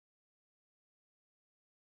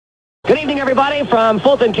evening, everybody, from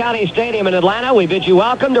Fulton County Stadium in Atlanta. We bid you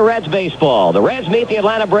welcome to Reds baseball. The Reds meet the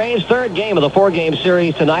Atlanta Braves. Third game of the four-game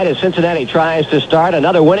series tonight as Cincinnati tries to start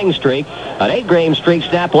another winning streak. An 8-game streak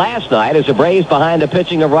snapped last night as the Braves, behind the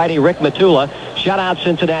pitching of righty Rick Matula, shut out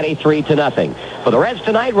Cincinnati 3-0. For the Reds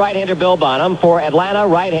tonight, right-hander Bill Bonham. For Atlanta,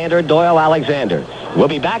 right-hander Doyle Alexander. We'll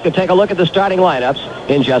be back to take a look at the starting lineups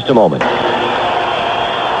in just a moment.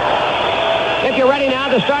 If you're ready now,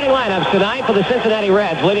 the starting lineups tonight for the Cincinnati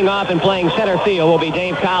Reds. Leading off and playing center field will be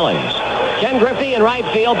Dave Collins. Ken Griffey in right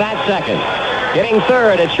field, bats second. Hitting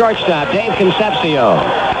third at shortstop, Dave Concepcion.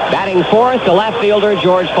 Batting fourth, the left fielder,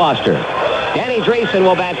 George Foster. Danny Dreesen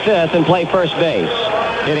will bat fifth and play first base.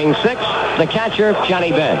 Hitting sixth, the catcher,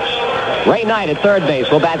 Johnny Bench. Ray Knight at third base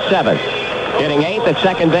will bat seventh. Hitting eighth at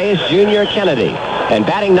second base, Junior Kennedy. And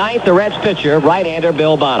batting ninth, the Reds pitcher, right-hander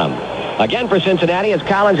Bill Bonham. Again for Cincinnati, it's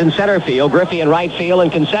Collins in center field, Griffey in right field,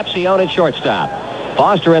 and Concepcion at shortstop.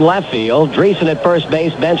 Foster in left field, Dreesen at first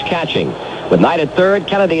base, Bench catching. With Knight at third,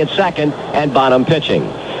 Kennedy at second, and Bonham pitching.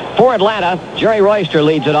 For Atlanta, Jerry Royster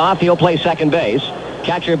leads it off. He'll play second base.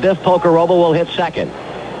 Catcher Biff Pocorobo will hit second.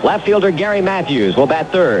 Left fielder Gary Matthews will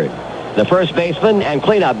bat third. The first baseman and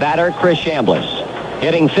cleanup batter, Chris Chambliss.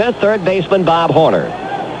 Hitting fifth, third baseman Bob Horner.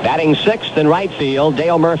 Batting sixth in right field,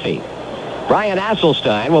 Dale Murphy. Brian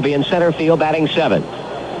Asselstein will be in center field, batting seventh.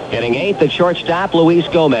 Hitting eighth at shortstop, Luis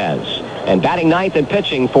Gomez. And batting ninth and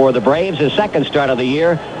pitching for the Braves, his second start of the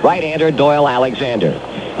year, right-hander Doyle Alexander.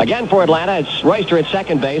 Again for Atlanta, it's Royster at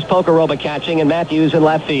second base, Pocorobo catching, and Matthews in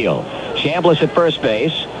left field. Chambliss at first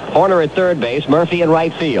base, Horner at third base, Murphy in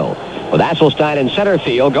right field. With Asselstein in center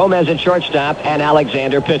field, Gomez at shortstop, and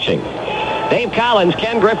Alexander pitching. Dave Collins,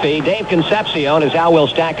 Ken Griffey, Dave Concepcion is how we'll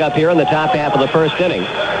stack up here in the top half of the first inning.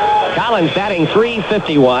 Collins batting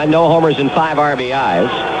 .351, no homers and 5 RBIs.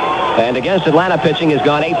 And against Atlanta pitching has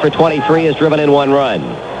gone 8 for 23, has driven in 1 run.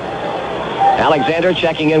 Alexander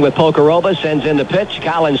checking in with Pocorobo, sends in the pitch.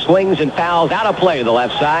 Collins swings and fouls out of play to the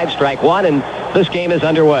left side, strike one, and this game is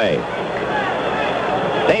underway.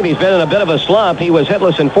 Davey's been in a bit of a slump. He was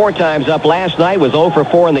hitless and 4 times up last night, was 0 for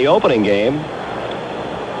 4 in the opening game.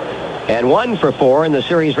 And 1 for 4 in the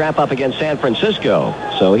series wrap-up against San Francisco.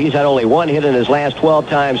 So he's had only 1 hit in his last 12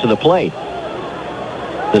 times to the plate.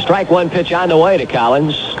 The strike one pitch on the way to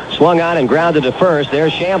Collins. Swung on and grounded to first.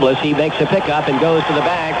 There's Chambliss. He makes a pickup and goes to the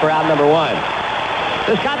bag for out number 1.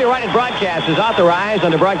 This copyrighted broadcast is authorized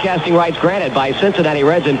under broadcasting rights granted by Cincinnati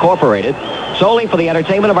Reds Incorporated solely for the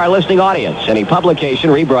entertainment of our listening audience. Any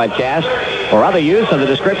publication, rebroadcast, or other use of the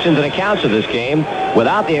descriptions and accounts of this game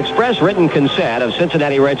without the express written consent of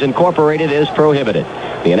Cincinnati Reds Incorporated is prohibited.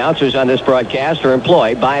 The announcers on this broadcast are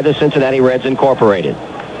employed by the Cincinnati Reds Incorporated.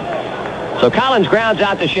 So Collins grounds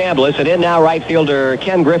out to Chambliss, and in now right fielder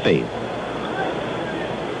Ken Griffey.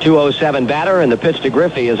 207 batter, and the pitch to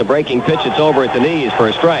Griffey is a breaking pitch. It's over at the knees for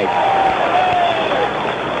a strike.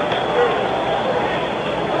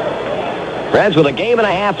 Reds with a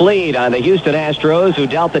game-and-a-half lead on the Houston Astros, who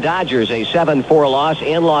dealt the Dodgers a 7-4 loss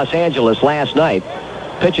in Los Angeles last night.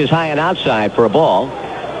 Pitch is high and outside for a ball.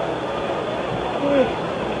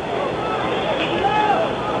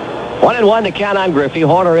 1-1 to count on Griffey.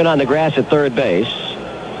 Horner in on the grass at third base.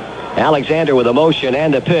 Alexander with a motion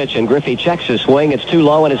and a pitch, and Griffey checks his swing. It's too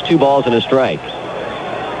low, and it's 2 balls and a strike.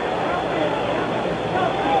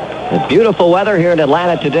 It's beautiful weather here in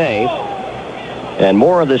Atlanta today, and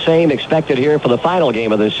more of the same expected here for the final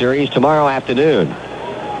game of the series tomorrow afternoon.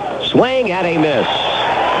 Swing and a miss.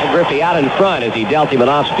 And Griffey out in front as he dealt him an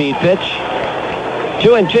off-speed pitch.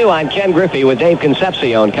 2-2 on Ken Griffey with Dave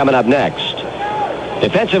Concepcion coming up next.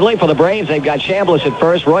 Defensively for the Braves, they've got Chambliss at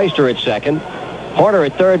first, Royster at second, Horner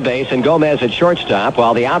at third base, and Gomez at shortstop,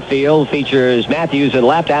 while the outfield features Matthews in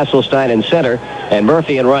left, Asselstein in center, and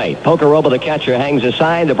Murphy in right. Pocorobo, the catcher, hangs a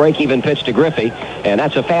sign, the break-even pitch to Griffey, and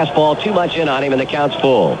that's a fastball too much in on him, and the count's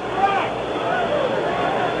full.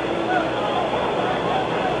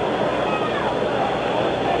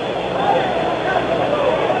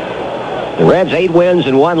 The Reds 8 wins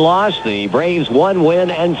and 1 loss. The Braves 1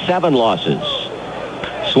 win and 7 losses.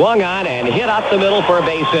 Swung on and hit up the middle for a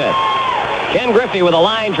base hit. Ken Griffey with a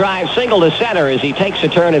line drive single to center as he takes a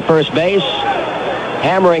turn at first base,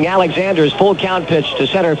 hammering Alexander's full count pitch to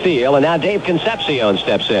center field, and now Dave Concepcion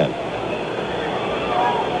steps in.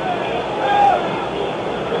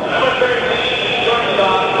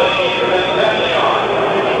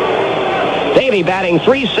 Davey batting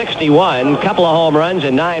 .361, couple of home runs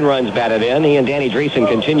and 9 runs batted in. He and Danny Dreesen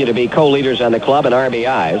continue to be co-leaders on the club in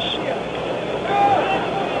RBIs.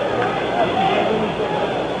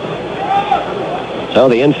 So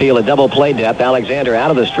the infield at double play depth. Alexander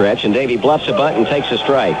out of the stretch, and Davey bluffs a bunt and takes a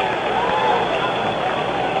strike.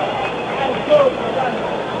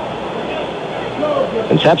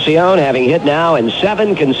 Concepcion having hit now in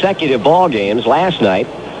 7 consecutive ball games. Last night,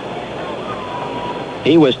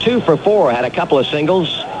 he was 2 for 4, had a couple of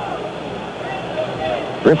singles.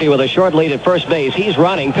 Griffey with a short lead at first base. He's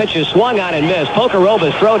running. Pitches swung on and missed.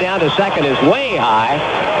 Pocoroba's throw down to second is way high.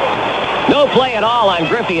 No play at all on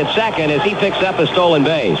Griffey at second as he picks up a stolen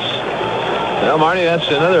base. Well, Marty, that's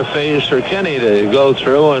another phase for Kenny to go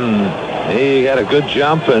through, and he got a good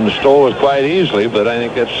jump and stole it quite easily, but I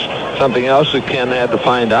think that's something else that Ken had to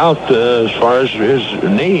find out as far as his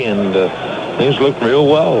knee, and things looked real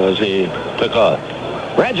well as he took off.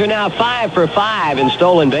 Reds are now 5 for 5 in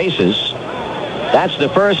stolen bases. That's the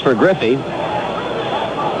first for Griffey.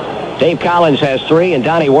 Dave Collins has 3, and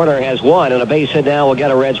Donnie Werner has 1, and a base hit now will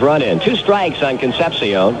get a Reds run in. 2 strikes on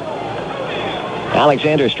Concepcion.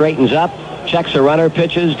 Alexander straightens up, checks a runner,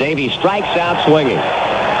 pitches. Davey strikes out swinging.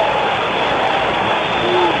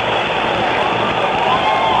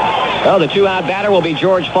 Well, the 2-out batter will be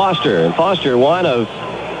George Foster, and Foster, one of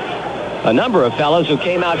a number of fellows who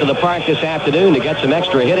came out to the park this afternoon to get some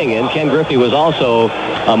extra hitting in. Ken Griffey was also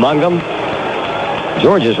among them.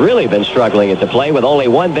 George has really been struggling at the plate with only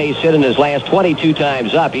 1 base hit in his last 22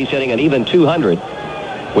 times up. He's hitting an even 200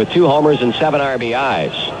 with 2 homers and 7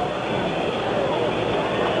 RBIs.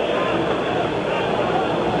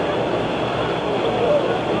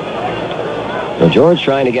 So George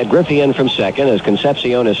trying to get Griffey in from second as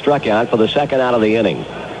Concepcion is struck out for the 2nd out of the inning.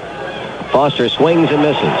 Foster swings and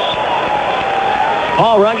misses.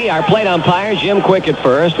 Paul Runge, our plate umpire. Jim Quick at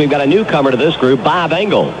first. We've got a newcomer to this group, Bob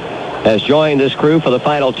Engel, has joined this crew for the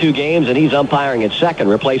final 2 games, and he's umpiring at second,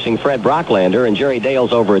 replacing Fred Brocklander, and Jerry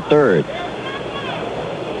Dale's over at third.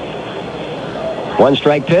 1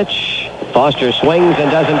 strike pitch. Foster swings and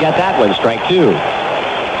doesn't get that one. Strike 2.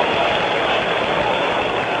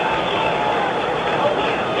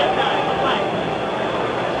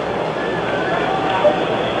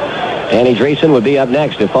 Danny Dreesen would be up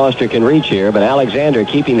next if Foster can reach here, but Alexander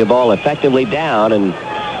keeping the ball effectively down and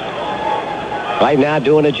right now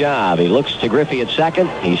doing a job. He looks to Griffey at second.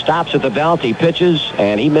 He stops at the belt. He pitches,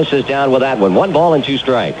 and he misses down with that one. 1 ball and 2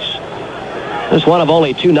 strikes. This one of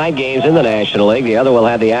only 2 night games in the National League. The other will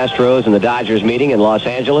have the Astros and the Dodgers meeting in Los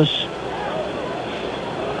Angeles.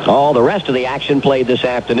 All the rest of the action played this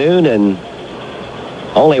afternoon, and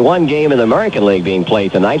only 1 game in the American League being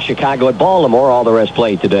played tonight. Chicago at Baltimore. All the rest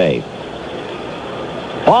played today.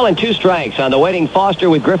 Ball and 2 strikes on the waiting Foster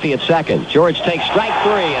with Griffey at second. George takes strike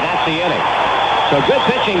 3, and that's the inning. So good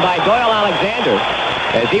pitching by Doyle Alexander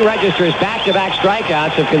as he registers back-to-back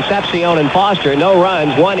strikeouts of Concepcion and Foster. No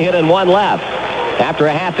runs, 1 hit and 1 left. After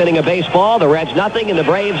a half inning of baseball, the Reds nothing, and the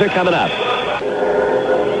Braves are coming up.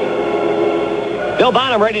 Bill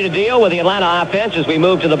Bonham ready to deal with the Atlanta offense as we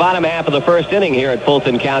move to the bottom half of the first inning here at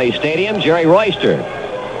Fulton County Stadium. Jerry Royster,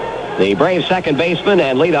 the Braves second baseman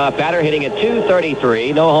and leadoff batter, hitting at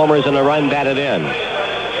 .233. No homers and a run batted in.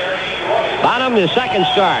 Bonham, his second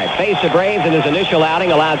start, faced the Braves in his initial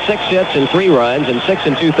outing, allowed 6 hits and 3 runs in 6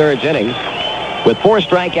 2/3 innings with 4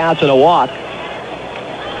 strikeouts and a walk.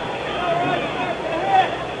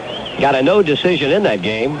 Got a no decision in that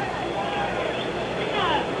game.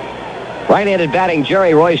 Right-handed batting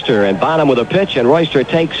Jerry Royster, and Bonham with a pitch, and Royster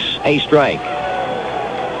takes a strike.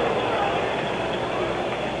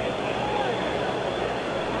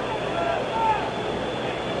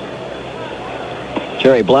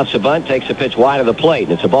 Jerry bluffs a bunt, takes a pitch wide of the plate,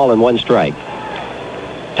 and it's a ball and 1 strike.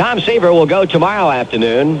 Tom Seaver will go tomorrow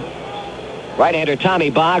afternoon. Right-hander Tommy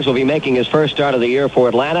Boggs will be making his first start of the year for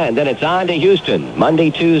Atlanta, and then it's on to Houston Monday,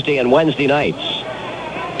 Tuesday, and Wednesday nights.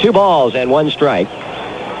 2 balls and 1 strike.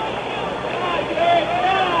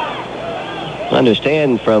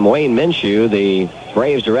 Understand from Wayne Minshew, the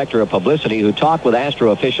Braves director of publicity, who talked with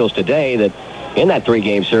Astro officials today, that in that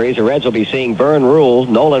 3-game series, the Reds will be seeing Vern Rule,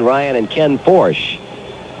 Nolan Ryan, and Ken Forsch.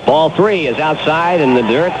 Ball 3 is outside in the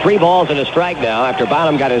dirt. 3 balls and a strike now after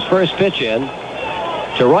Bonham got his first pitch in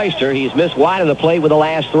to Royster. He's missed wide of the plate with the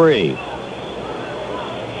last 3.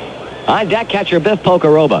 On deck, catcher Biff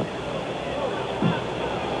Pocoroba.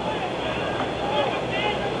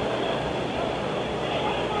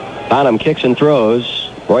 Bonham kicks and throws.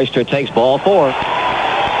 Royster takes ball 4.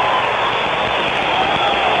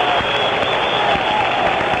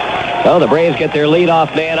 So the Braves get their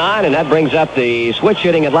leadoff man on, and that brings up the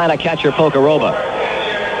switch-hitting Atlanta catcher Pocoroba.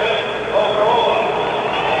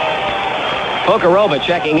 Pocoroba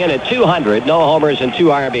checking in at 200, no homers and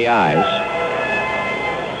 2 RBIs.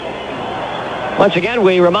 Once again,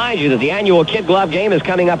 we remind you that the annual Kid Glove game is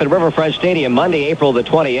coming up at Riverfront Stadium Monday, April the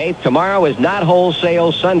 28th. Tomorrow is Knothole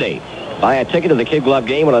Sales Sunday. Buy a ticket to the Kid Glove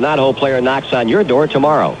game when a Knothole player knocks on your door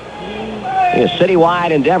tomorrow. A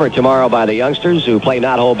citywide endeavor tomorrow by the youngsters who play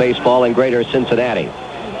knot-hole baseball in Greater Cincinnati.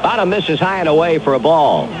 Bottom misses high and away for a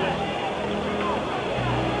ball.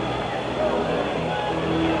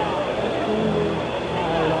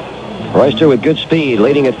 Royster with good speed,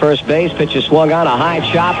 leading at first base. Pitch is swung on, a high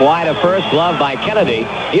chop wide of first, glove by Kennedy.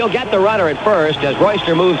 He'll get the runner at first as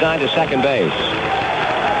Royster moves on to second base.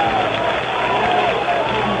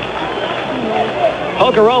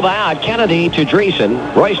 Pocoroba out, Kennedy to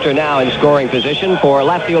Dreesen. Royster now in scoring position for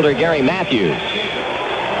left fielder Gary Matthews.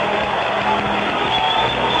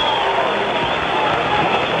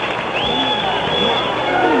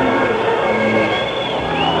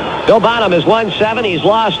 Bill Bonham has won 7. He's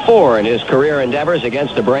lost 4 in his career endeavors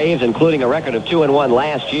against the Braves, including a record of 2-1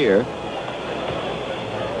 last year.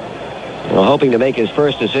 Well, hoping to make his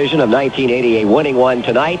first decision of 1988, winning one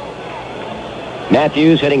tonight.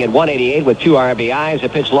 Matthews hitting at 188 with 2 RBIs. A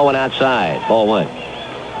pitch low and outside. Ball 1.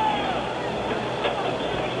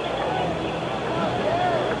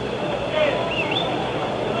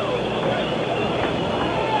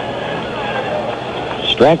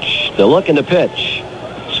 Stretch, the look and the pitch.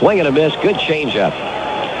 Swing and a miss. Good changeup.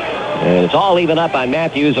 And it's all even up on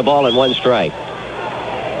Matthews. A ball and 1 strike.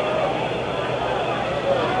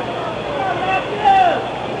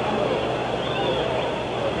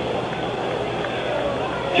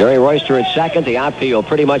 Jerry Royster at second. The outfield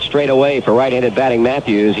pretty much straight away for right-handed batting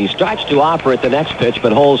Matthews. He starts to offer at the next pitch,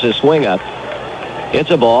 but holds his swing up. It's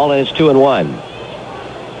a ball, and it's 2-1.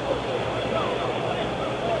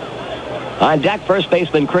 On deck, first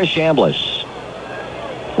baseman Chris Chambliss.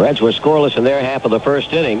 Reds were scoreless in their half of the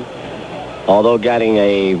first inning, although getting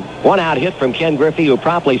a one-out hit from Ken Griffey, who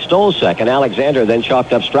promptly stole second. Alexander then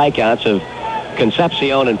chalked up strikeouts of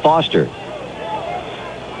Concepcion and Foster.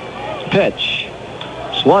 Pitch.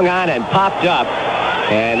 Swung on and popped up,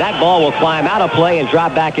 and that ball will climb out of play and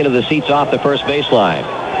drop back into the seats off the first baseline.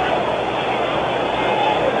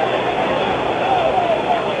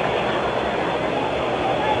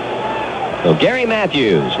 So Gary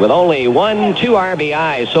Matthews with only 1-2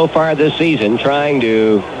 RBIs so far this season, trying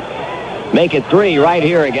to make it 3 right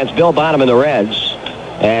here against Bill Bonham and the Reds.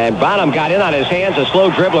 And Bonham got in on his hands, a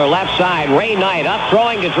slow dribbler left side. Ray Knight up,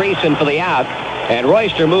 throwing to Dreesen for the out. And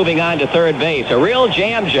Royster moving on to third base. A real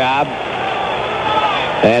jam job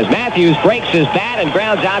as Matthews breaks his bat and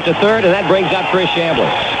grounds out to third, and that brings up Chris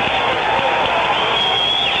Chambliss.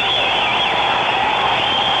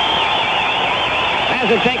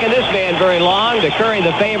 Hasn't taken this man very long to curry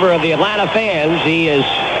the favor of the Atlanta fans. He is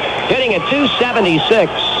hitting at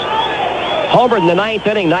 276. Homered in the 9th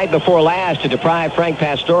inning night before last to deprive Frank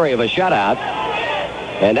Pastore of a shutout.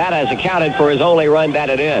 And that has accounted for his only run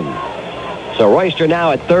batted in. So Royster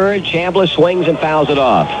now at third. Chambliss swings and fouls it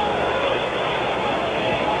off.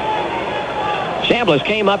 Chambliss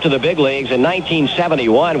came up to the big leagues in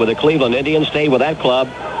 1971 with the Cleveland Indians, stayed with that club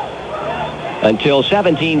until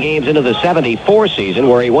 17 games into the 74 season,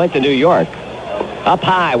 where he went to New York. Up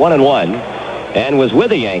high, 1-1, and was with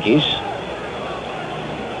the Yankees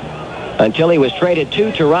until he was traded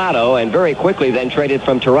to Toronto, and very quickly then traded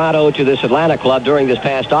from Toronto to this Atlanta club during this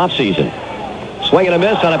past offseason. Swing and a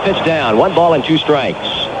miss on a pitch down. 1 ball and 2 strikes.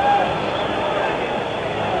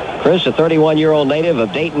 Chris, a 31-year-old native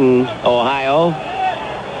of Dayton, Ohio.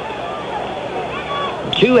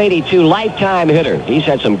 282 lifetime hitter. He's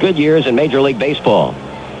had some good years in Major League Baseball.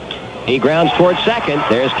 He grounds towards second.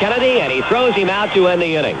 There's Kennedy, and he throws him out to end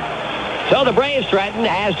the inning. So the Braves threatened,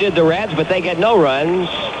 as did the Reds, but they get no runs.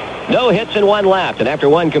 No hits and 1 left. And after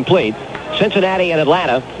 1 complete, Cincinnati and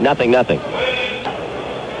Atlanta, 0-0.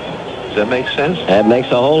 Does that make sense? That makes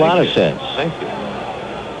a whole lot of sense. Thank you.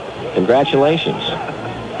 Congratulations.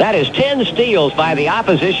 That is 10 steals by the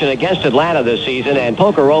opposition against Atlanta this season, and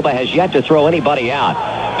Pocoroba has yet to throw anybody out.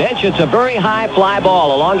 Bench, it's a very high fly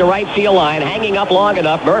ball along the right field line, hanging up long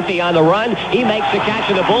enough. Murphy on the run. He makes the catch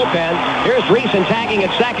in the bullpen. Here's Dreesen tagging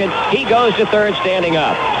at second. He goes to third, standing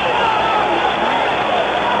up.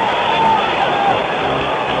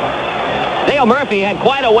 Dale Murphy had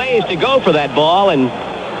quite a ways to go for that ball, and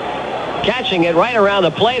catching it right around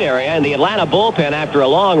the plate area in the Atlanta bullpen after a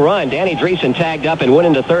long run. Danny Dreesen tagged up and went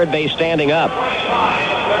into third base standing up.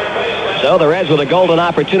 So the Reds with a golden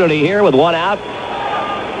opportunity here with 1 out.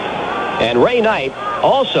 And Ray Knight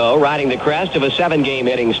also riding the crest of a 7-game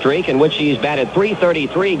hitting streak in which he's batted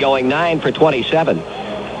 .333, going 9 for 27.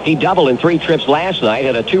 He doubled in 3 trips last night,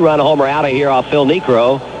 had a 2-run homer out of here off Phil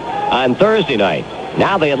Niekro on Thursday night.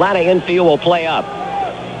 Now the Atlanta infield will play up.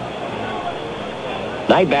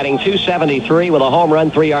 Knight batting .273 with a home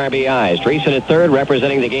run, 3 RBIs. Dreesen at third,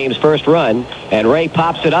 representing the game's first run. And Ray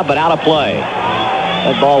pops it up, but out of play.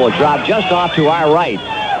 That ball will drop just off to our right.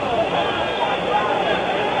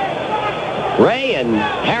 Ray and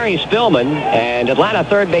Harry Spillman and Atlanta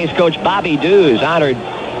third base coach Bobby Dews honored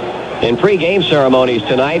in pregame ceremonies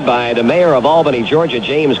tonight by the mayor of Albany, Georgia,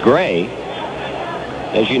 James Gray.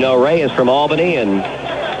 As you know, Ray is from Albany and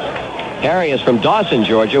Harry is from Dawson,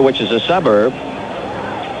 Georgia, which is a suburb.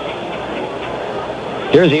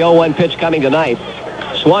 Here's the 0-1 pitch coming tonight.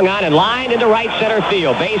 Swung on and lined into right center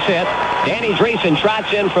field. Base hit. Danny Dreesen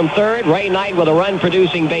trots in from third. Ray Knight with a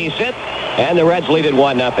run-producing base hit. And the Reds lead it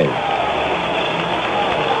 1-0.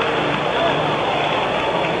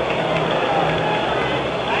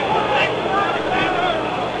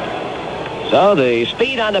 So the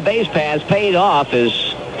speed on the base paths paid off as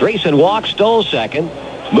Dreesen walked, stole second,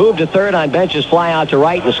 moved to third on benches, fly out to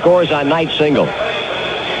right, and scores on Knight's single.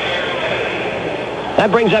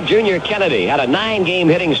 That brings up Junior Kennedy. Had a 9-game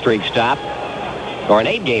hitting streak stop, or an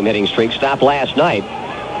 8-game hitting streak stop last night.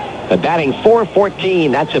 But batting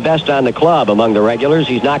 .414, that's the best on the club among the regulars.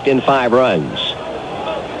 He's knocked in 5 runs.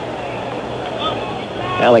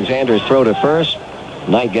 Alexander's throw to first.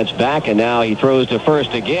 Knight gets back, and now he throws to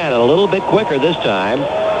first again, and a little bit quicker this time.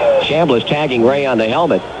 Chambliss tagging Ray on the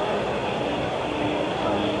helmet.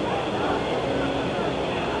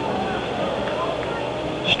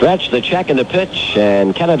 Stretch, the check, and the pitch,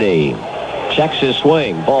 and Kennedy checks his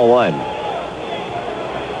swing. Ball 1.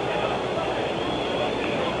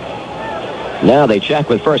 Now they check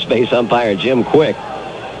with first base umpire Jim Quick.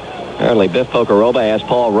 Apparently Biff Pocoroba asked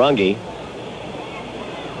Paul Runge.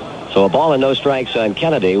 So a ball and no strikes on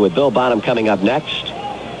Kennedy with Bill Bonham coming up next.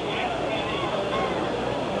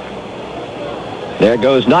 There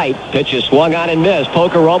goes Knight. Pitch is swung on and missed.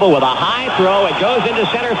 Pocoroba with a high throw. It goes into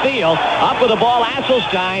center field. Up with the ball,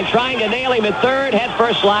 Asselstein trying to nail him at third. Head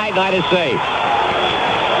first slide. Knight is safe.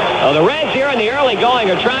 Well, the Reds here in the early going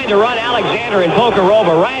are trying to run Alexander and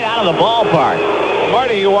Pocoroba right out of the ballpark.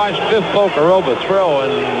 Marty, you watched Biff Pocoroba throw,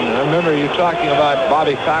 and I remember you talking about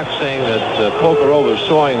Bobby Cox saying that Pocoroba is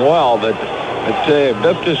throwing well, but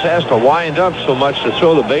Biff just has to wind up so much to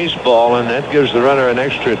throw the baseball, and that gives the runner an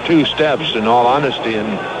extra 2 steps, in all honesty,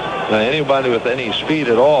 and anybody with any speed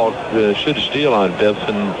at all should steal on Biff.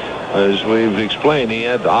 And as we've explained, he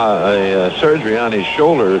had a surgery on his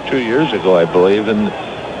shoulder 2 years ago, I believe, and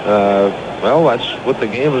well, that's what the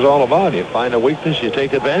game is all about. You find a weakness, you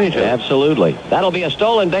take advantage of it. Absolutely. That'll be a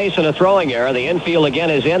stolen base and a throwing error. The infield again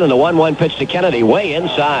is in, and the 1-1 pitch to Kennedy way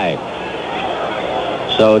inside.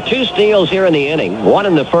 So 2 steals here in the inning, 1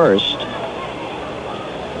 in the first.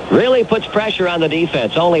 Really puts pressure on the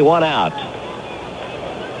defense. Only 1 out.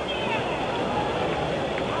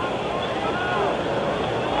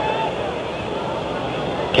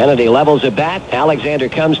 Kennedy levels a bat. Alexander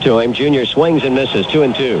comes to him. Junior swings and misses.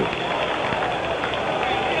 2-2.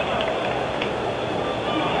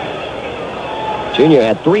 Junior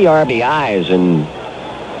had 3 RBIs in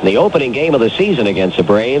the opening game of the season against the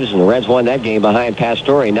Braves, and the Reds won that game behind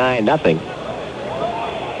Pastore 9-0.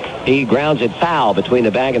 He grounds it foul between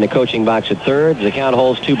the bag and the coaching box at third. The count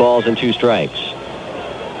holds 2 balls and 2 strikes.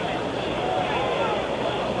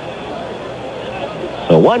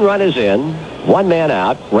 So 1 run is in, 1 man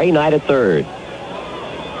out. Ray Knight at third.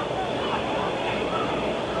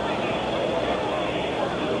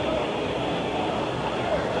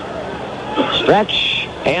 Stretch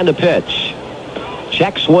and a pitch.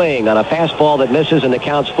 Check swing on a fastball that misses, and the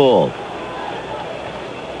count's full.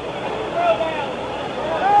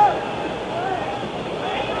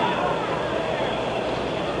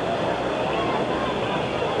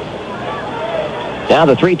 Now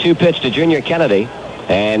the 3-2 pitch to Junior Kennedy.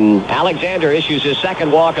 And Alexander issues his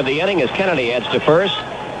second walk of the inning as Kennedy heads to first.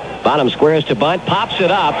 Bonham squares to bunt, pops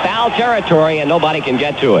it up, foul territory, and nobody can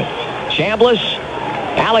get to it. Chambliss,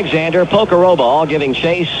 Alexander, Pocoroba all giving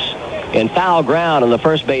chase in foul ground on the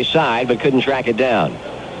first base side, but couldn't track it down.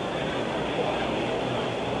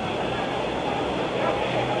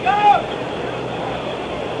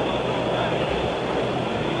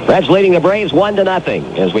 Reds leading the Braves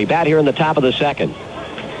 1-0 as we bat here in the top of the second.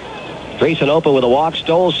 Dreesen open with a walk,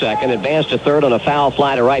 stole second, advanced to third on a foul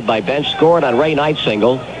fly to right by Bench, scored on Ray Knight's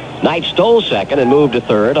single. Knight stole second and moved to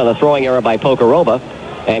third on a throwing error by Pocoroba,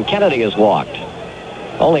 and Kennedy is walked.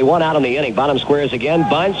 Only 1 out in the inning. Bonham squares again,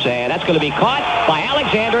 bunts, and that's going to be caught by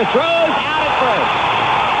Alexander. Throws out at first.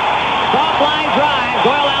 Soft line drive.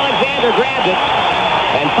 Doyle Alexander grabs it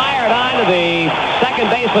and fired on to the second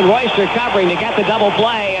baseman Royster covering to get the double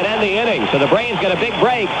play and end the inning. So the Braves get a big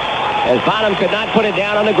break as Bonham could not put it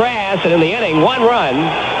down on the grass, and in the inning, 1 run,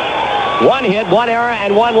 1 hit, 1 error,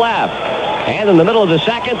 and 1 left. And in the middle of the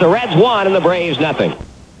second, the Reds won and the Braves nothing.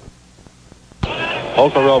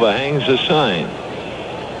 Pocoroba hangs the sign.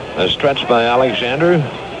 A stretch by Alexander.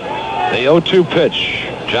 The 0-2 pitch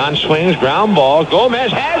John swings, ground ball.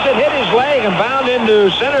 Gomez has it, hit his leg, and bound into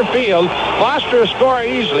center field. Foster score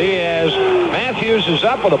easily as Matthews is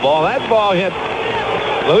up with the ball. That ball hit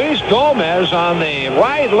Luis Gomez on the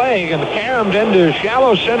right leg and caromed into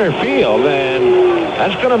shallow center field. And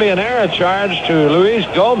that's going to be an error charge to Luis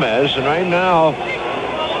Gomez. And right now,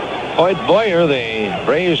 Hoyt Boyer, the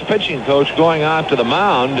Braves pitching coach, going out to the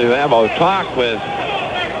mound to have a talk with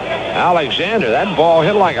Alexander. That ball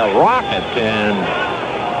hit like a rocket, and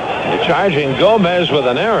they're charging Gomez with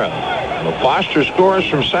an error. Well, Foster scores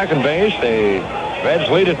from second base. The Reds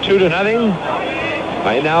lead it 2-0.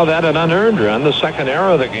 Right now, that an unearned run, the second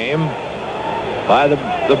error of the game by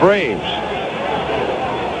the Braves.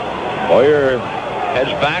 Boyer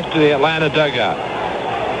heads back to the Atlanta dugout.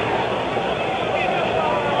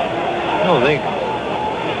 I don't think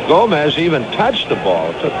Gomez even touched the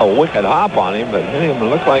ball. Took a wicked hop on him, but hit him,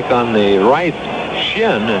 looked like on the right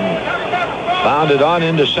shin, and bounded on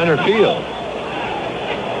into center field.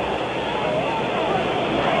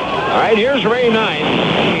 All right, here's Ray Knight.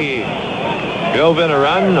 He drove in a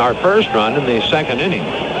run, our first run in the second inning.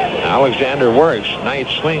 Alexander works. Knight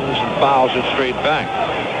swings and fouls it straight back.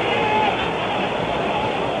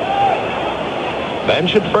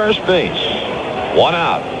 Bench at first base. One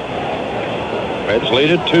out. Reds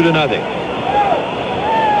lead it 2-0.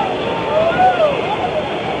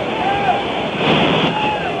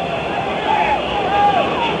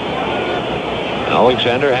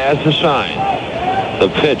 Alexander has the sign. The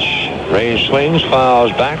pitch. Ray swings,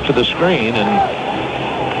 fouls back to the screen, and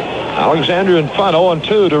Alexander in front,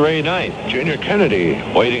 0-2 to Ray Knight. Junior Kennedy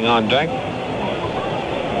waiting on deck.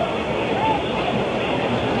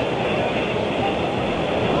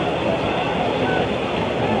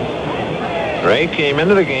 Ray came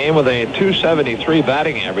into the game with a .273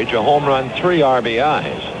 batting average, a home run, 3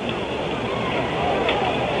 RBIs.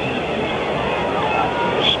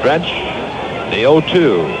 Stretch. The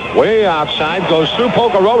 0-2. Way outside. Goes through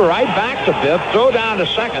Pocoroba. Right back to fifth. Throw down to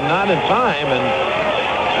second. Not in time. And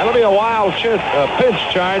that'll be a wild pitch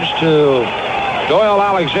charge to Doyle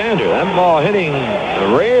Alexander. That ball hitting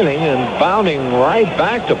the railing and bounding right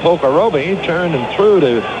back to Pocoroba. He turned and threw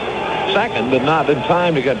to second, but not in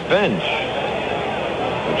time to get benched.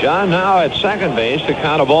 John now at second base to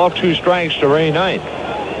count a ball, 2 strikes to Ray Knight.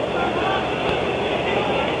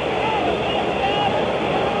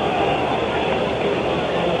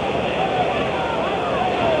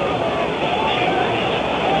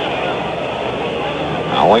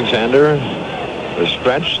 Alexander, the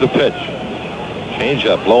stretch, the pitch. Change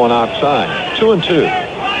up, low and outside. 2-2.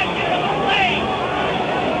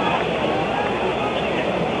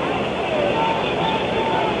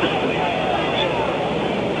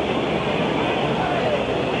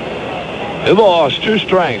 Two balls, 2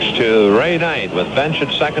 strikes to Ray Knight with bench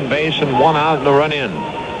at second base and 1 out and a run in.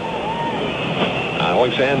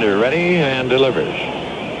 Alexander ready and delivers.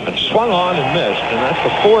 It swung on and missed, and that's the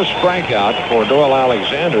 4th strikeout for Doyle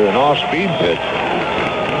Alexander, an off-speed pitch.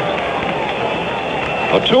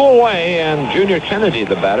 A 2 away, and Junior Kennedy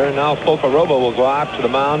the batter. Now Pocoroba will go out to the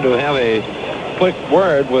mound to have a quick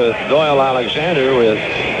word with Doyle Alexander, with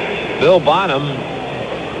Bill Bonham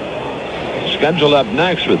scheduled up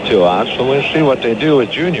next with 2 outs, so we'll see what they do with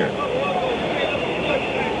Junior.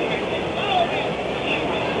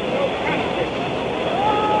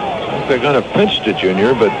 They're going to pitch to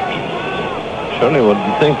Junior, but certainly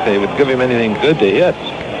wouldn't think they would give him anything good to hit.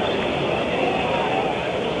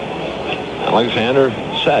 Alexander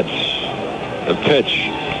sets the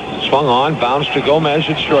pitch. Swung on, bounced to Gomez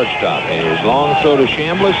at shortstop. A long throw to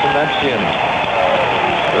Chambliss, and that's the inning.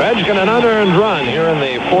 The Reds get an unearned run here in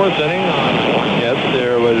the 4th inning on 1 hit.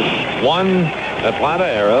 There was 1 Atlanta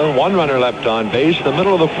error, 1 runner left on base in the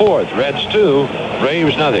middle of the 4th. Reds 2,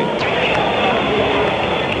 Braves nothing.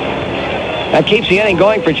 That keeps the inning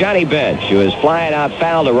going for Johnny Bench, who is flying out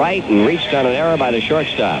foul to right and reached on an error by the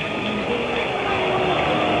shortstop.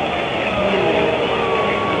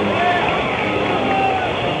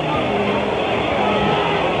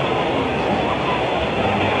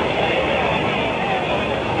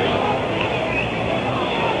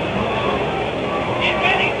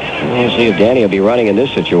 We'll see if Danny will be running in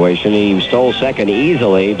this situation. He stole second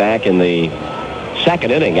easily back in the 2nd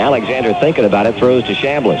inning. Alexander thinking about it, throws to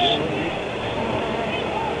Chambliss.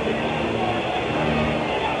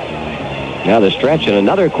 Now the stretch and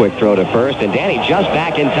another quick throw to first, and Danny just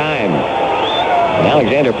back in time. And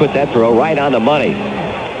Alexander put that throw right on the money.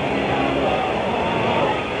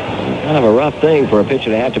 Kind of a rough thing for a pitcher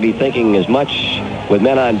to have to be thinking as much with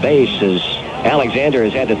men on base as Alexander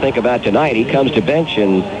has had to think about tonight. He comes to bench,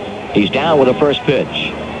 and he's down with the first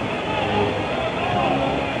pitch.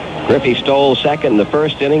 Griffey stole second in the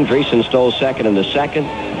first inning. Dreesen stole second in the second.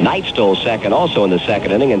 Knight stole second also in the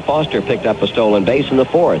second inning. And Foster picked up a stolen base in the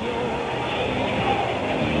fourth.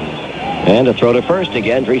 And a throw to first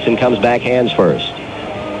again. Dreesen comes back hands first.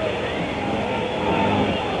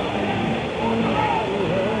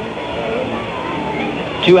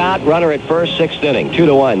 Two out, runner at first, sixth inning.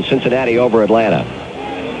 2-1, Cincinnati over Atlanta.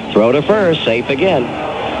 Throw to first, safe again.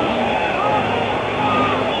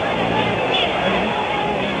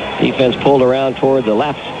 Defense pulled around toward the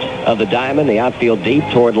left of the diamond. The outfield deep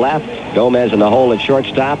toward left. Gomez in the hole at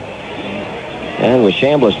shortstop. And with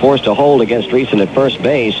Chambliss forced to hold against Dreesen at first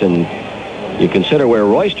base, and you consider where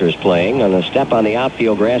Royster's playing on a step on the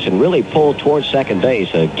outfield grass and really pulled towards second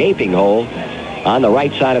base. A gaping hole on the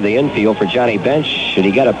right side of the infield for Johnny Bench should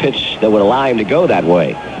he get a pitch that would allow him to go that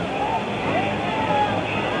way.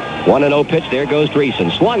 1-0 pitch. There goes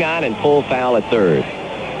Dreesen. Swung on and pulled foul at third.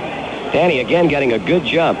 Danny again getting a good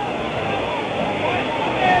jump.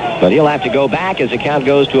 But he'll have to go back as the count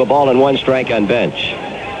goes to a ball and 1 strike on Bench.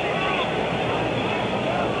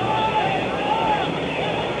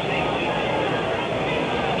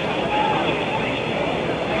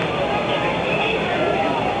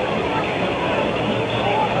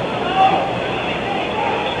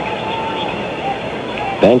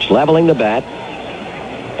 Bench leveling the bat.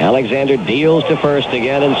 Alexander deals to first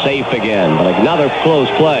again and safe again, but another close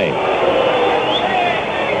play.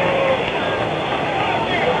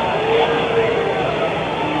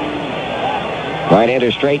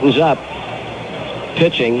 Right-hander straightens up.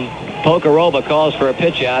 Pitching. Pocoroba calls for a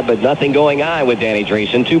pitch out, but nothing going on with Danny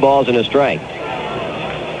Dreesen. 2 balls and a strike.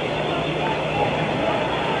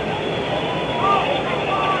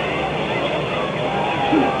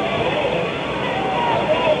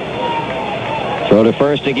 Throw to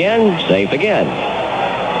first again, safe again.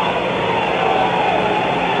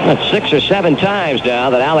 That's 6 or 7 times now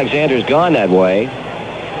that Alexander's gone that way.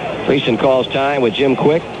 Dreesen calls time with Jim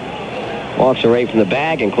Quick. Walks away from the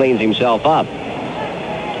bag and cleans himself up.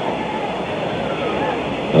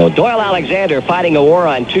 So Doyle Alexander fighting a war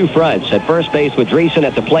on 2 fronts. At first base with Dreesen,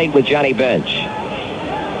 at the plate with Johnny Bench.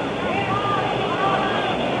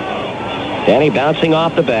 Danny bouncing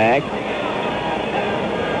off the bag.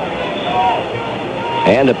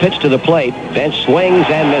 And the pitch to the plate. Bench swings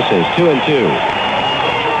and misses. 2-2.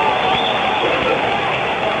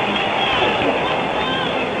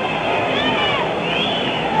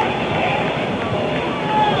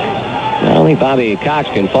 Only Bobby Cox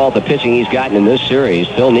can fault the pitching he's gotten in this series.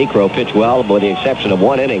 Phil Niekro pitched well, with the exception of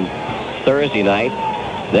 1 inning Thursday night.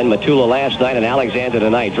 Then Matula last night and Alexander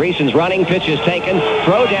tonight. Dreesen's running, pitch is taken,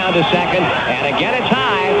 throw down to second, and again it's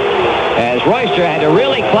high, as Royster had to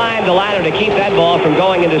really climb the ladder to keep that ball from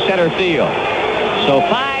going into center field. So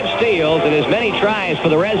 5 steals and as many tries for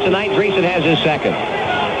the Reds tonight. Dreesen has his second.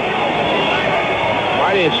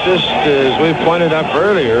 Marty, it's just, as we pointed up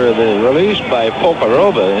earlier, the release by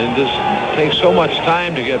Pocoroba, and just takes so much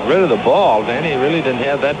time to get rid of the ball. Danny really didn't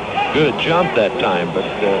have that good a jump that time, but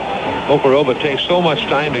Pocoroba takes so much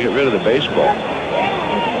time to get rid of the baseball.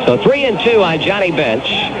 So 3-2 on Johnny Bench.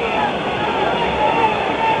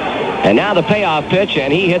 And now the payoff pitch,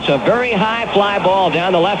 and he hits a very high fly ball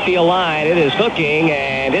down the left field line. It is hooking,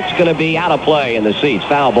 and it's going to be out of play in the seats.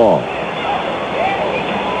 Foul ball.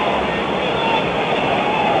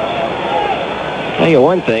 Tell you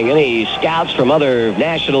one thing, any scouts from other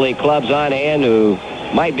National League clubs on hand who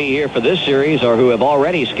might be here for this series or who have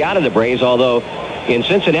already scouted the Braves, although in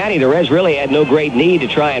Cincinnati the Reds really had no great need to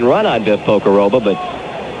try and run on Biff Pocoroba, but,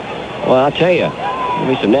 well, I'll tell you,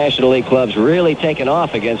 maybe some National League clubs really taking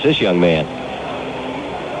off against this young man.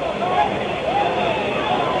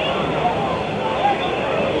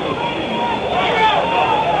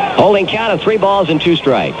 Holding count of 3 balls and 2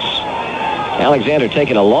 strikes. Alexander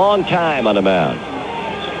taking a long time on the mound.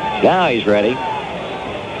 Now he's ready.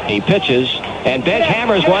 He pitches, and Bench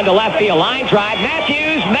hammers one to left field. Line drive.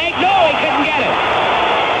 Matthews, no, he couldn't get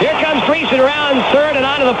it. Here comes Dreesen around third and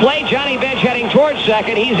onto the plate. Johnny Bench heading towards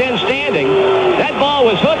second. He's in standing. That ball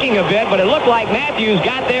was hooking a bit, but it looked like Matthews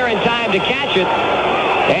got there in time to catch it,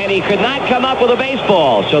 and he could not come up with a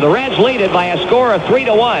baseball. So the Reds lead it by a score of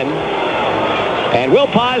 3-1. And we'll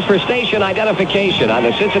pause for station identification on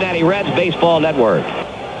the Cincinnati Reds Baseball Network.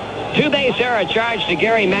 2-base error charge to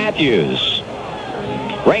Gary Matthews.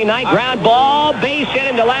 Ray Knight ground ball, base hit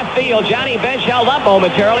into left field. Johnny Bench held up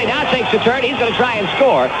momentarily. Now takes a turn. He's going to try and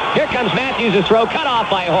score. Here comes Matthews' throw, cut off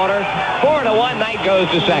by Horner. 4-1. Knight goes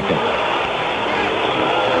to second.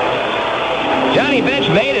 Johnny Bench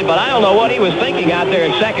made it, but I don't know what he was thinking out there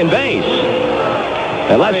at second base.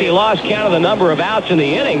 Unless he lost count of the number of outs in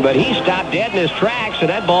the inning, but he stopped dead in his tracks and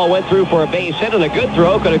that ball went through for a base hit, and a good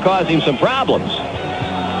throw could have caused him some problems.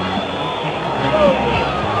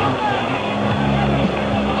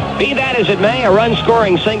 Be that as it may, a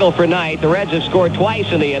run-scoring single for Knight. The Reds have scored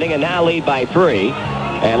twice in the inning and now lead by 3.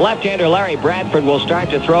 And left-hander Larry Bradford will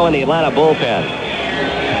start to throw in the Atlanta bullpen.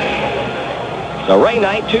 So Ray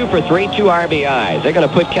Knight, 2 for 3, 2 RBIs. They're going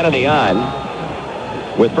to put Kennedy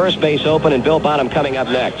on with first base open and Bill Bonham coming up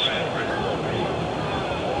next.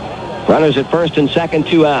 Runners at first and second,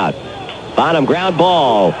 2 out. Bonham ground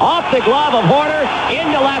ball off the glove of Horner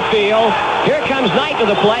into left field. Here comes Knight to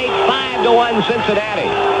the plate. 5-1 Cincinnati.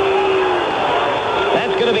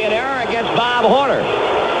 That's going to be an error against Bob Horner.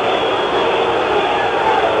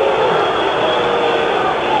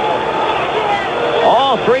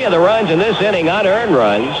 All 3 of the runs in this inning unearned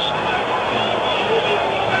runs.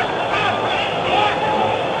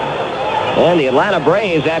 And the Atlanta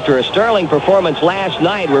Braves, after a sterling performance last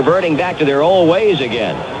night, reverting back to their old ways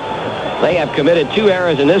again. They have committed 2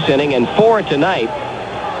 errors in this inning and 4 tonight,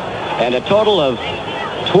 and a total of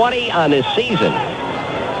 20 on this season.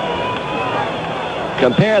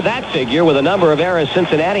 Compare that figure with the number of errors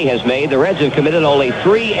Cincinnati has made. The Reds have committed only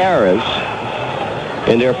 3 errors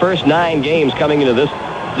in their first 9 games coming into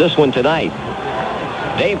this one tonight.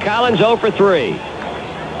 Dave Collins 0 for 3.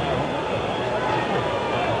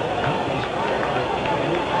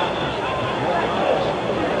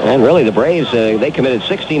 And really, the Braves, they committed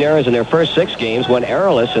 16 errors in their first 6 games, went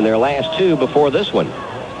errorless in their last 2 before this one.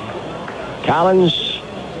 Collins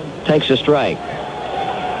takes a strike.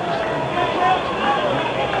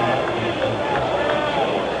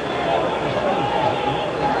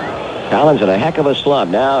 Collins in a heck of a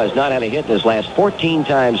slump now, has not had a hit in his last 14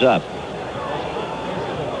 times up.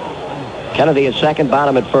 Kennedy at second,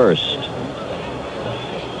 Bonham at first.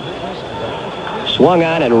 Swung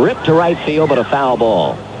on and ripped to right field, but a foul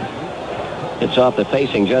ball. It's off the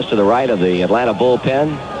facing just to the right of the Atlanta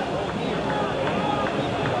bullpen.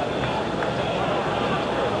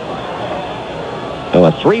 So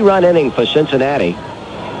a 3-run inning for Cincinnati,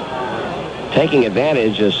 taking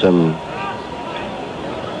advantage of some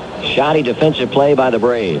shoddy defensive play by the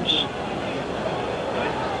Braves.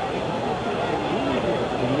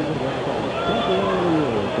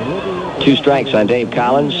 Two strikes on Dave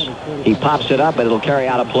Collins. He pops it up, and it'll carry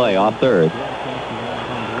out a play off third.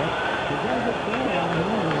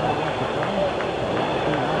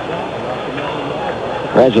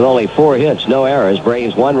 Reds with only 4 hits, no errors.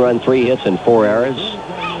 Braves 1 run, 3 hits, and 4 errors.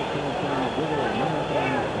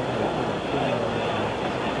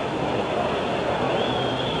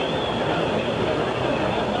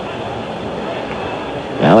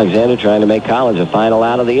 Alexander trying to make Collins a final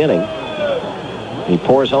out of the inning. He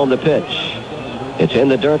pours home the pitch. It's in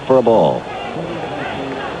the dirt for a ball.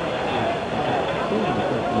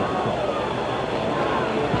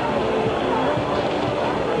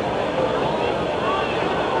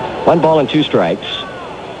 One ball and 2 strikes.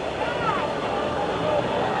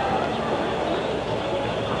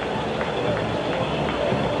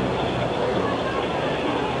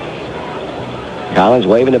 Collins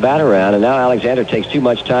waving the bat around, and now Alexander takes too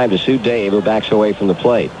much time to suit Dave, who backs away from the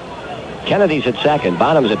plate. Kennedy's at second.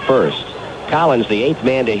 Bonham's at first. Collins, the 8th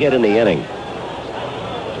man to hit in the inning.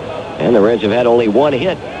 And the Reds have had only 1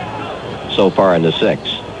 hit so far in the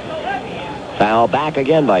 6th. Foul back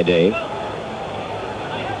again by Dave.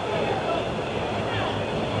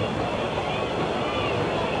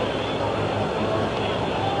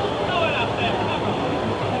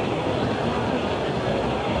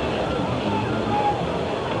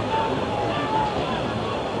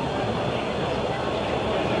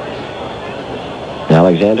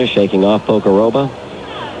 Alexander shaking off Pocoroba.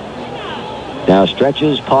 Now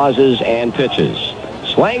stretches, pauses, and pitches.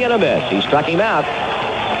 Swing and a miss. He struck him out.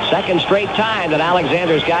 Second straight time that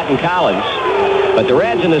Alexander's gotten Collins. But the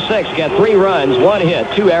Reds in the 6th get 3 runs, 1 hit,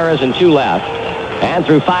 2 errors, and 2 left. And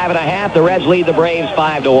through 5 1/2, the Reds lead the Braves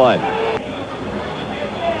 5-1.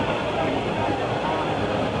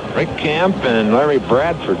 Rick Camp and Larry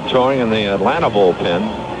Bradford throwing in the Atlanta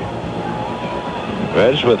bullpen.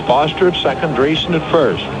 Reds with Foster at second, Dreesen at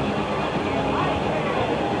first.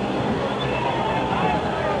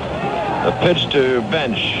 A pitch to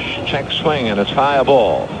Bench, check swing, and it's high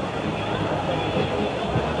ball.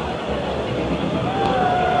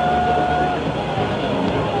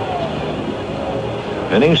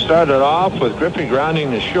 Inning started off with Griffey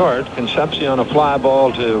grounding to short, Concepcion a fly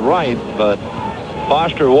ball to right, but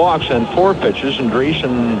Foster walks and 4 pitches, and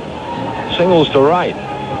Dreesen singles to right.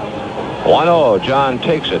 1-0, John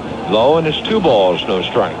takes it low, and it's 2 balls, no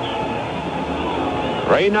strikes.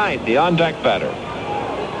 Ray Knight, the on-deck batter.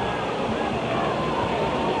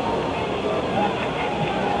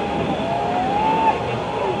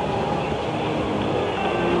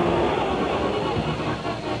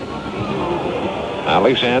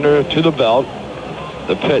 Alexander to the belt.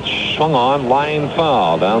 The pitch swung on, line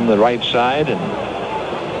foul down the right side, and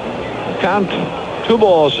count 2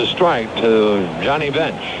 balls a strike to Johnny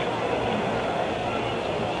Bench.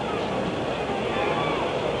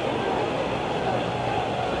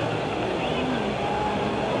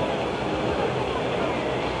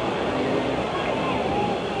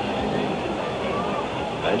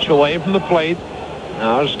 Bench away from the plate.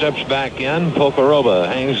 Now steps back in. Pocoroba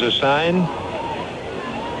hangs the sign.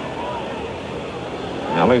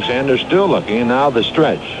 Alexander still looking. Now the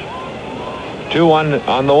stretch. 2-1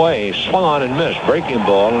 on the way. Swung on and missed. Breaking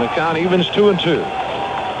ball, and the count evens 2-2.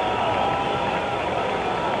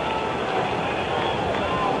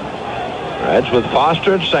 Reds with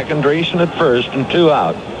Foster at second, Dreesen at first, and 2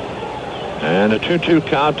 out. And a 2-2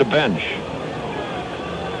 count to Bench.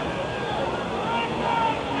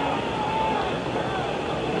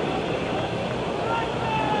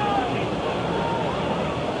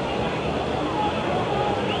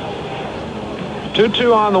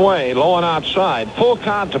 Two on the way, low and outside. Full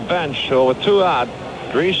count to Bench, so with 2 out,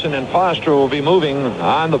 Dreesen and Foster will be moving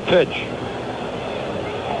on the pitch.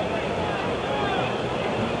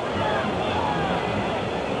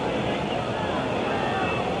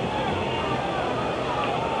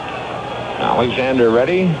 Alexander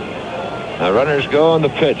ready. The runners go on the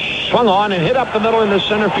pitch. Swung on and hit up the middle in the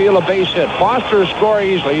center field, a base hit. Foster will score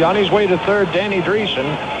easily. On his way to third, Danny Dreesen,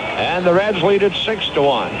 and the Reds lead it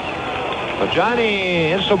 6-1. But Johnny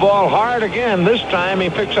hits the ball hard again. This time he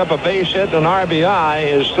picks up a base hit and RBI,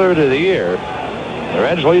 his 3rd of the year. The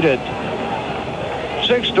Reds lead it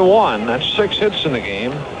 6-1. That's 6 hits in the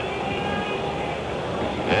game.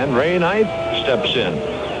 And Ray Knight steps in.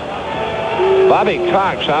 Bobby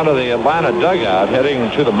Cox out of the Atlanta dugout heading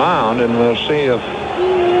to the mound, and we'll see if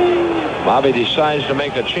Bobby decides to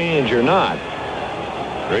make a change or not.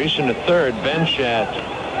 Dreesen at third, Bench at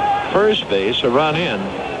first base, a run in.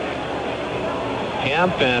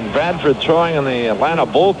 Camp and Bradford throwing in the Atlanta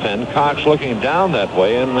bullpen. Cox looking down that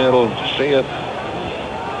way, and we'll see if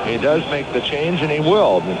he does make the change, and he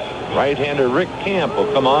will. Right-hander Rick Camp will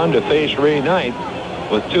come on to face Ray Knight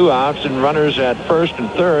with 2 outs and runners at first and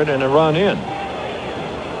third and a run in.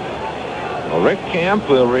 Well, Rick Camp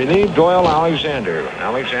will relieve Doyle Alexander.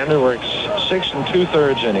 Alexander works 6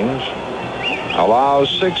 2/3 innings,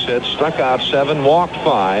 allows 6 hits, struck out 7, walked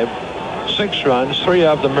 5. 6 runs, 3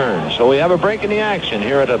 of them earned. So we have a break in the action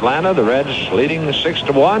here at Atlanta. The Reds leading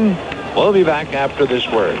 6-1. We'll be back after this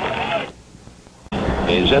word.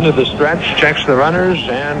 He's into the stretch, checks the runners,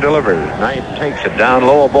 and delivers. Knight takes it down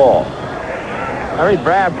low, a ball. Harry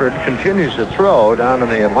Bradford continues to throw down in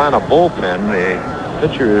the Atlanta bullpen. The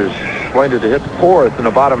pitcher is slated to hit 4th in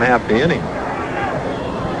the bottom half of the inning.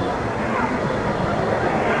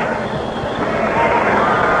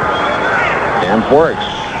 Camp works.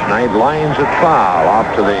 Knight lines it foul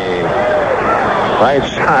off to the right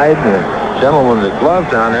side. The gentleman with the glove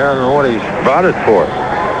down there, I don't know what he's brought it for.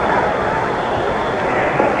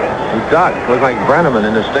 He ducked. Looked like Brenneman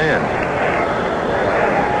in the stand.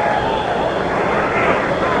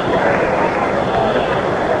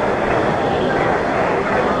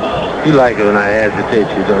 You like it when I agitate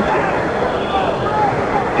you, don't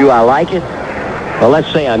you? Do I like it? Well,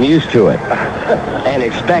 let's say I'm used to it and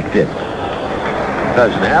expect it.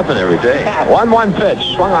 Doesn't happen every day. 1-1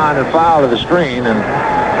 pitch, swung on and foul to the screen, and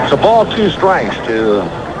it's a ball, 2 strikes to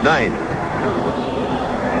Knight.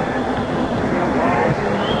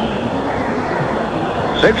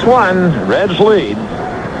 (6-1), Reds lead.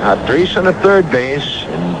 Dreesen at third base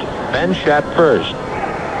and Bench at first.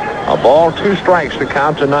 A ball, 2 strikes to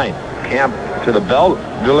count to Knight. Camp to the belt,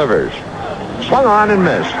 delivers. Swung on and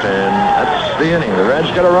missed, and that's the inning. The Reds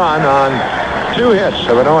get a run on 2 hits.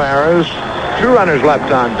 There were no errors. 2 runners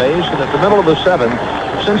left on base, and at the middle of the 7th,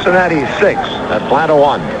 Cincinnati 6, Atlanta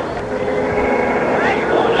 1.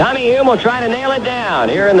 Tommy Hume will try to nail it down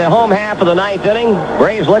here in the home half of the 9th inning.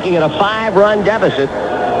 Braves looking at a 5-run deficit.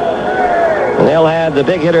 And they'll have the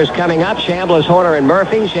big hitters coming up. Chambliss, Horner, and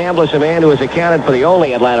Murphy. Chambliss, a man who has accounted for the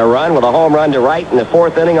only Atlanta run with a home run to right in the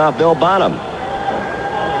 4th inning off Bill Bonham.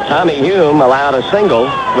 Tommy Hume allowed a single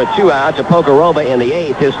with 2 outs to Pocoroba in the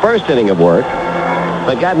 8th, his first inning of work,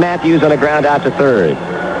 but got Matthews on a ground out to third.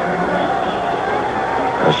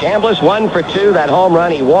 Chambliss 1 for 2. That home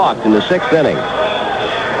run he walked in the 6th inning.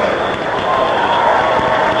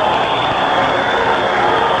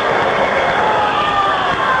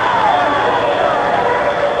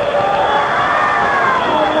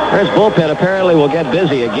 This bullpen apparently will get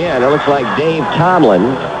busy again. It looks like Dave Tomlin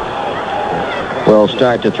will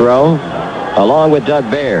start to throw along with Doug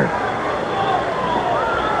Baer.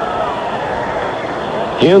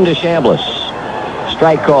 Hume to Chambliss.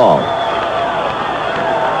 strike call.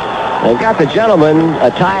 They've got the gentleman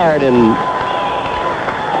attired in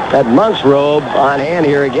that monk's robe on hand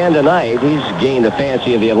here again tonight. He's gained the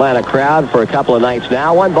fancy of the Atlanta crowd for a couple of nights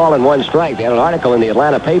now. 1 ball and 1 strike. They had an article in the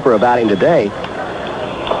Atlanta paper about him today.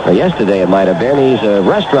 Or yesterday it might have been. He's a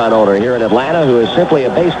restaurant owner here in Atlanta who is simply a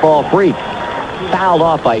baseball freak. Fouled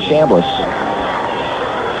off by Chambliss.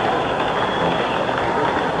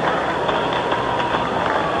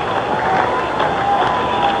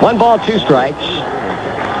 One ball, 2 strikes.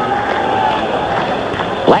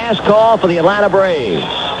 Last call for the Atlanta Braves.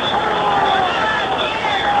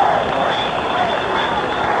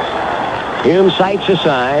 Hume sights a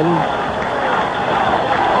sign.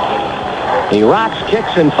 He rocks,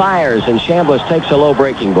 kicks, and fires, and Chambliss takes a low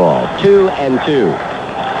breaking ball. 2-2.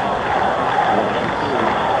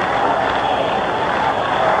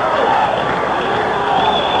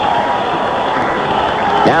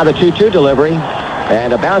 Now the 2-2 delivery.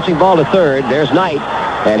 And a bouncing ball to third. There's Knight.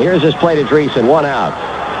 And here's his play to Driessen. 1 out.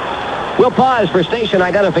 We'll pause for station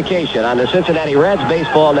identification on the Cincinnati Reds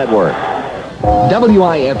Baseball Network.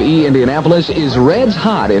 WIFE Indianapolis is Reds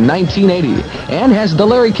Hot in 1980 and has The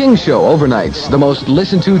Larry King Show overnights, the most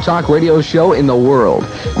listened to talk radio show in the world.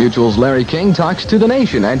 Mutual's Larry King talks to the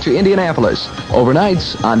nation and to Indianapolis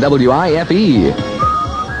overnights on WIFE.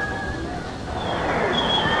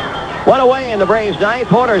 One away in the Braves' ninth.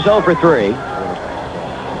 Horner's 0 for 3.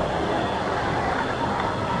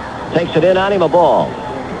 Takes it in on him, a ball.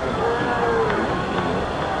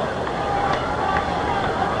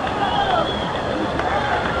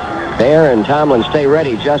 Bear and Tomlin stay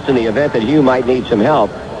ready just in the event that Hugh might need some help.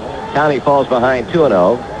 Tommy falls behind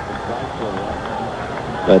 2-0.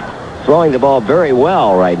 But throwing the ball very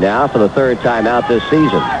well right now for the 3rd time out this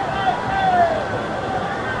season.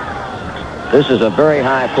 This is a very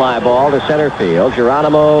high fly ball to center field.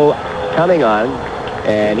 Geronimo coming on,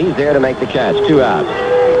 and he's there to make the catch. 2 out.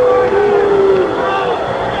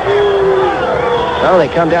 Well,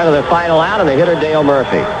 they come down to the final out, and the hitter, Dale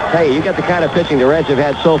Murphy. Hey, you get the kind of pitching the Reds have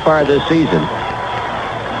had so far this season.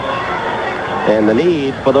 And the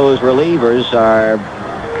need for those relievers are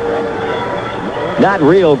not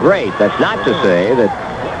real great. That's not to say that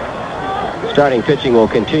starting pitching will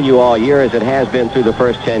continue all year as it has been through the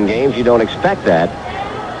first 10 games. You don't expect that.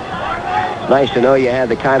 It's nice to know you had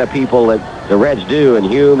the kind of people that the Reds do, and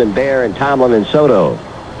Hume and Bear and Tomlin and Soto.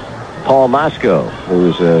 Paul Mosco,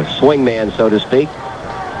 who's a swing man, so to speak,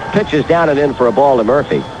 pitches down and in for a ball to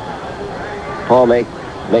Murphy. Paul made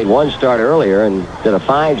one start earlier and did a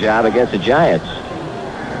fine job against the Giants.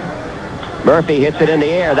 Murphy hits it in the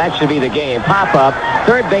air. That should be the game. Pop up,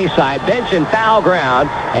 third base side, bench and foul ground,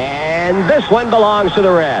 and this one belongs to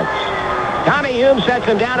the Reds. Tommy Hume sets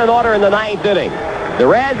him down in order in the 9th inning. The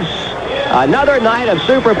Reds, another night of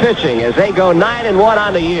super pitching as they go 9-1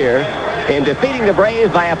 on the year in defeating the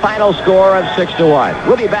Braves by a final score of 6-1.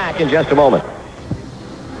 We'll be back in just a moment.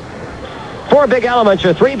 3 big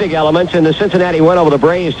elements in the Cincinnati win over the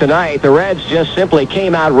Braves tonight. The Reds just simply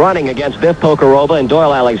came out running against Biff Pocoroba and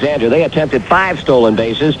Doyle Alexander. They attempted 5 stolen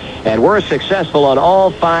bases and were successful on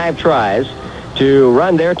all 5 tries to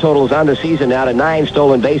run their totals on the season now to 9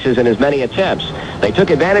 stolen bases in as many attempts. They took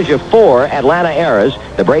advantage of 4 Atlanta errors.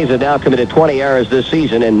 The Braves have now committed 20 errors this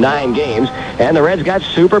season in 9 games, and the Reds got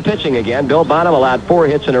super pitching again. Bill Bonham allowed 4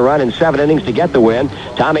 hits in a run in 7 innings to get the win.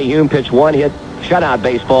 Tommy Hume pitched 1 hit shutout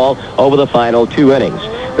baseball over the final 2 innings.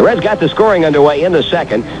 The Reds got the scoring underway in the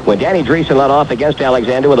 2nd when Danny Driessen led off against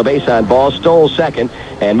Alexander with a base on ball, stole 2nd,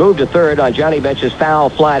 and moved to 3rd on Johnny Bench's foul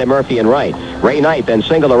fly to Murphy and right. Ray Knight then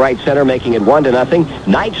singled to right center, making it 1-0.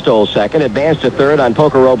 Knight stole 2nd, advanced to 3rd on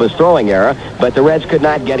Pocoroba's throwing error, but the Reds could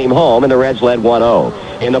not get him home, and the Reds led 1-0.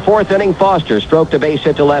 In the 4th inning, Foster stroked a base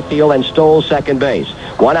hit to left field and stole 2nd base.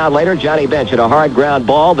 1 out later, Johnny Bench hit a hard ground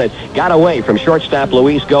ball that got away from shortstop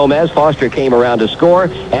Luis Gomez. Foster came around to score,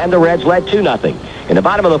 and the Reds led 2-0. In the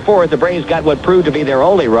bottom of the 4th, the Braves got what proved to be their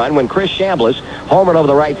only run when Chris Chambliss homered over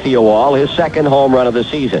the right field wall, his 2nd home run of the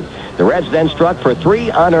season. The Reds then struck for 3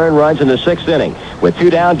 unearned runs in the 6th inning. With 2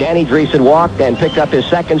 down, Danny Driessen walked and picked up his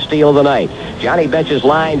 2nd steal of the night. Johnny Bench's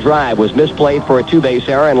line drive was misplayed for a 2-base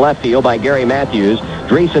error in left field by Gary Matthews.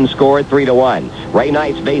 Driessen scored 3-1. Ray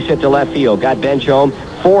Knight's base hit to left field got Bench home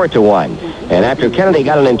 4-1. And after Kennedy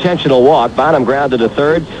got an intentional walk, Bonham grounded to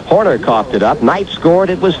 3rd. Horner coughed it up. Knight scored.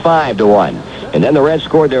 It was 5-1. And then the Reds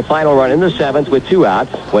scored their final run in the 7th with 2 out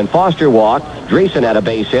when Foster walked, Driessen had a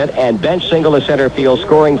base hit, and Bench singled to center field,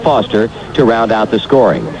 scoring Foster to round out the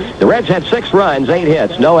scoring. The Reds had 6 runs, 8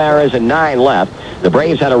 hits, no errors, and 9 left. The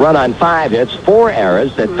Braves had a run on 5 hits, 4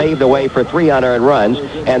 errors that paved the way for 3 unearned runs,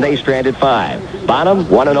 and they stranded 5. Bonham,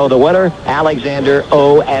 1-0 the winner. Alexander,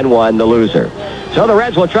 0-1 the loser. So the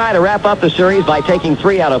Reds will try to wrap up the series by taking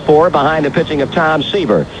 3 out of 4 behind the pitching of Tom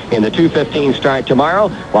Seaver in the 2:15 start tomorrow,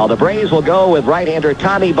 while the Braves will go with right-hander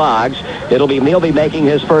Tommy Boggs. He'll be making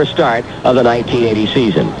his first start of the 1980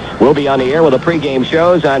 season. We'll be on the air with the pregame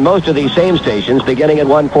shows on most of these same stations beginning at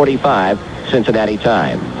 1:45 Cincinnati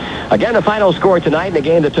time. Again, the final score tonight in a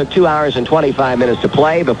game that took 2 hours and 25 minutes to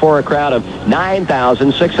play before a crowd of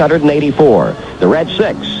 9,684. The Reds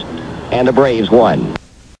 6 and the Braves 1.